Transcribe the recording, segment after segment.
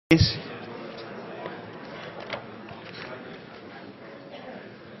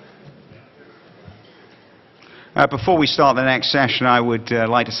Before we start the next session, I would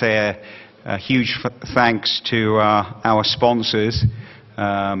like to say a huge thanks to our sponsors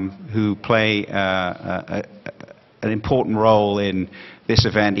who play an important role in this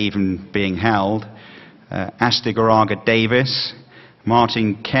event even being held. Astigaraga Davis,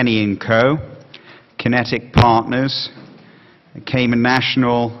 Martin Kenny & Co., Kinetic Partners, Cayman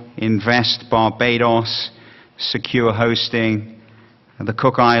National, Invest Barbados, Secure Hosting, the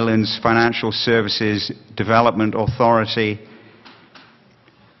Cook Islands Financial Services Development Authority,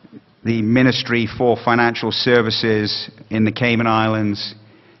 the Ministry for Financial Services in the Cayman Islands,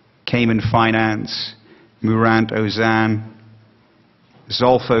 Cayman Finance, Murant Ozan,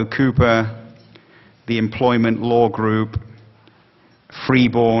 Zolfo Cooper, the Employment Law Group,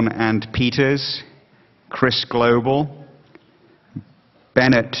 Freeborn and Peters, Chris Global,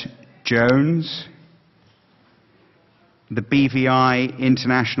 Bennett Jones, the BVI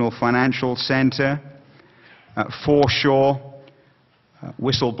International Financial Center, Foreshore,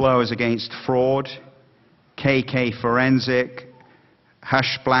 Whistleblowers Against Fraud, KK Forensic,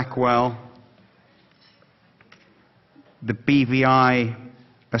 Hush Blackwell, the BVI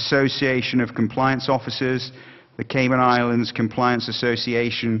Association of Compliance Officers, the Cayman Islands Compliance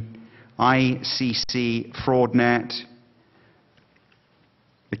Association, ICC FraudNet,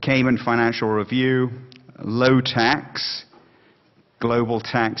 the Cayman Financial Review, Low Tax, Global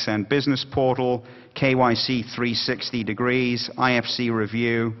Tax and Business Portal, KYC 360 Degrees, IFC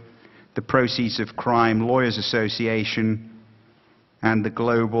Review, the Proceeds of Crime Lawyers Association, and the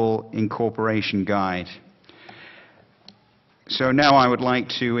Global Incorporation Guide. So now I would like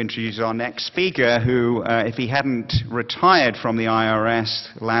to introduce our next speaker who, if he hadn't retired from the IRS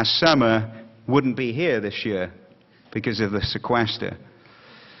last summer, wouldn't be here this year because of the sequester.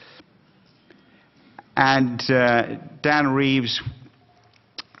 And Dan Reeves,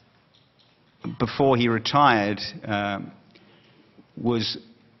 before he retired, was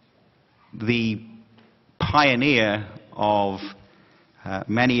the pioneer of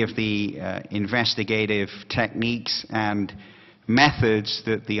many of the investigative techniques and methods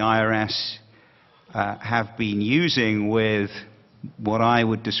that the IRS have been using with what I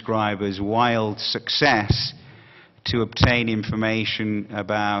would describe as wild success to obtain information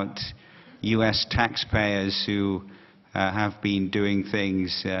about U.S. taxpayers who have been doing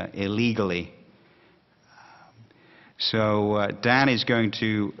things illegally. So Dan is going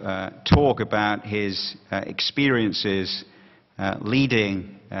to talk about his experiences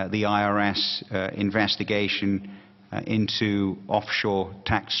leading the IRS investigation into offshore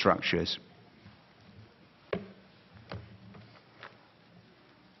tax structures.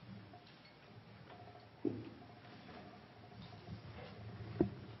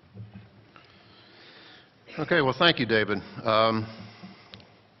 Okay, well, thank you, David. And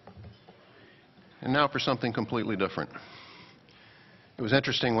now for something completely different. It was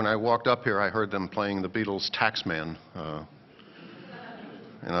interesting when I walked up here, I heard them playing the Beatles' Taxman.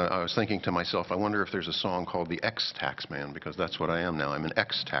 And I was thinking to myself, I wonder if there's a song called The Ex-Taxman, because that's what I am now. I'm an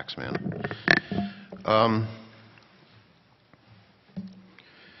ex-taxman.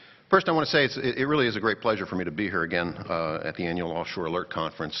 First, I want to say it really is a great pleasure for me to be here again at the annual Offshore Alert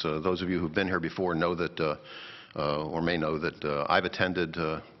Conference. Those of you who've been here before know that, or may know that I've attended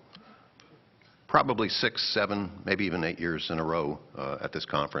probably 6, 7, maybe even 8 years in a row at this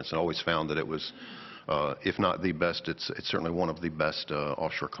conference, and always found that it was, if not the best, it's certainly one of the best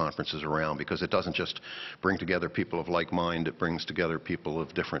offshore conferences around, because it doesn't just bring together people of like mind, it brings together people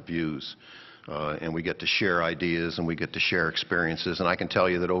of different views. And we get to share ideas and we get to share experiences. And I can tell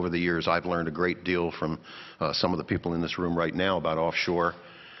you that over the years I've learned a great deal from some of the people in this room right now about offshore,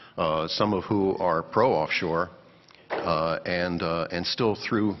 some of who are pro-offshore, and still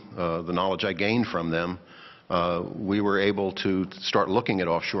through the knowledge I gained from them, we were able to start looking at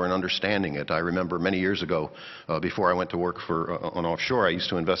offshore and understanding it. I remember many years ago, before I went to work on offshore, I used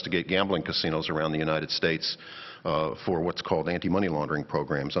to investigate gambling casinos around the United States for what's called anti-money laundering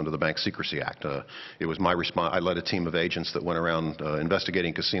programs under the Bank Secrecy Act. It was my response. I led a team of agents that went around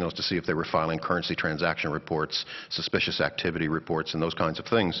investigating casinos to see if they were filing currency transaction reports, suspicious activity reports, and those kinds of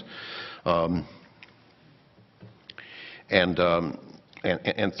things. And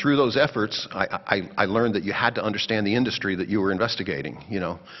through those efforts, I learned that you had to understand the industry that you were investigating. You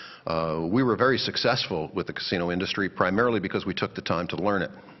know, we were very successful with the casino industry primarily because we took the time to learn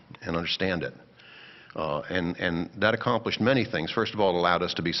it and understand it. And that accomplished many things. First of all, it allowed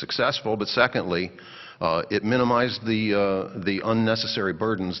us to be successful, but secondly, it minimized the unnecessary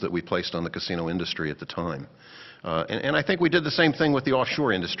burdens that we placed on the casino industry at the time. And I think we did the same thing with the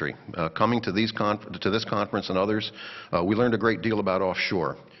offshore industry. Coming to this conference and others, we learned a great deal about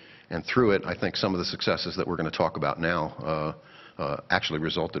offshore. And through it, I think some of the successes that we're going to talk about now actually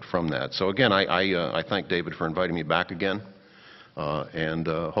resulted from that. So again, I thank David for inviting me back again. And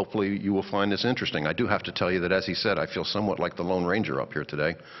hopefully you will find this interesting. I do have to tell you that, as he said, I feel somewhat like the Lone Ranger up here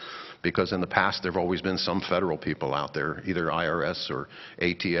today, because in the past there have always been some federal people out there, either IRS or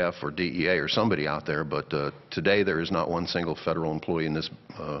ATF or DEA or somebody out there, but today there is not one single federal employee in this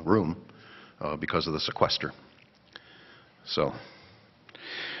room because of the sequester. So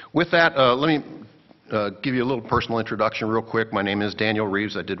with that, let me give you a little personal introduction real quick. My name is Daniel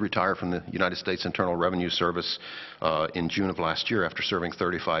Reeves. I did retire from the United States Internal Revenue Service in June of last year after serving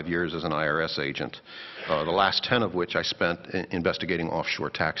 35 years as an IRS agent, the last 10 of which I spent investigating offshore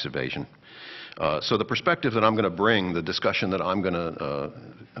tax evasion. So the perspective that I'm going to bring, the discussion that I'm going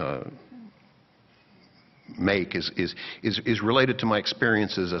to make is related to my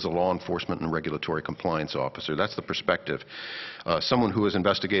experiences as a law enforcement and regulatory compliance officer. That's the perspective. Someone who has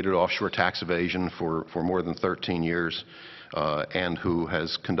investigated offshore tax evasion for more than 13 years and who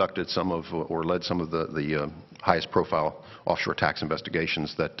has conducted some of or led some of the highest profile offshore tax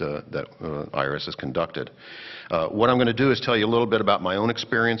investigations that IRS has conducted. What I'm going to do is tell you a little bit about my own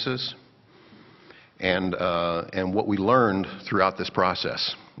experiences and what we learned throughout this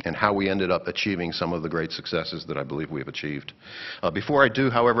process, and how we ended up achieving some of the great successes that I believe we have achieved. Before I do,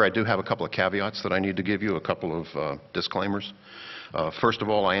 however, I do have a couple of caveats that I need to give you, a couple of disclaimers. First of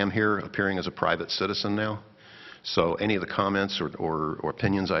all, I am here appearing as a private citizen now, so any of the comments or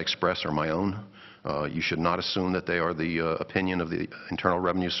opinions I express are my own. You should not assume that they are the opinion of the Internal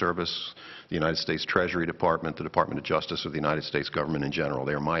Revenue Service, the United States Treasury Department, the Department of Justice, or the United States government in general.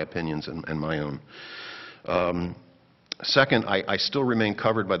 They are my opinions and my own. Second, I still remain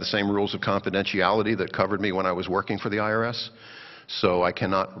covered by the same rules of confidentiality that covered me when I was working for the IRS. So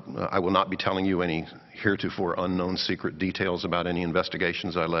I will not be telling you any heretofore unknown secret details about any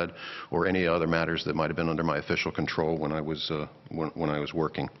investigations I led or any other matters that might have been under my official control when I was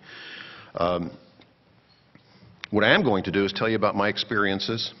working. What I am going to do is tell you about my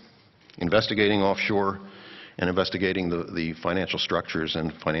experiences investigating offshore and investigating the financial structures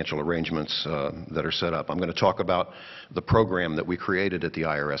and financial arrangements that are set up. I'm going to talk about the program that we created at the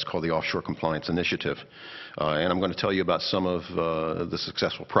IRS called the Offshore Compliance Initiative. And I'm going to tell you about some of the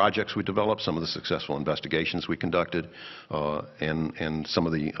successful projects we developed, some of the successful investigations we conducted, and some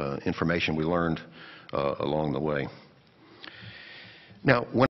of the information we learned along the way. Now, when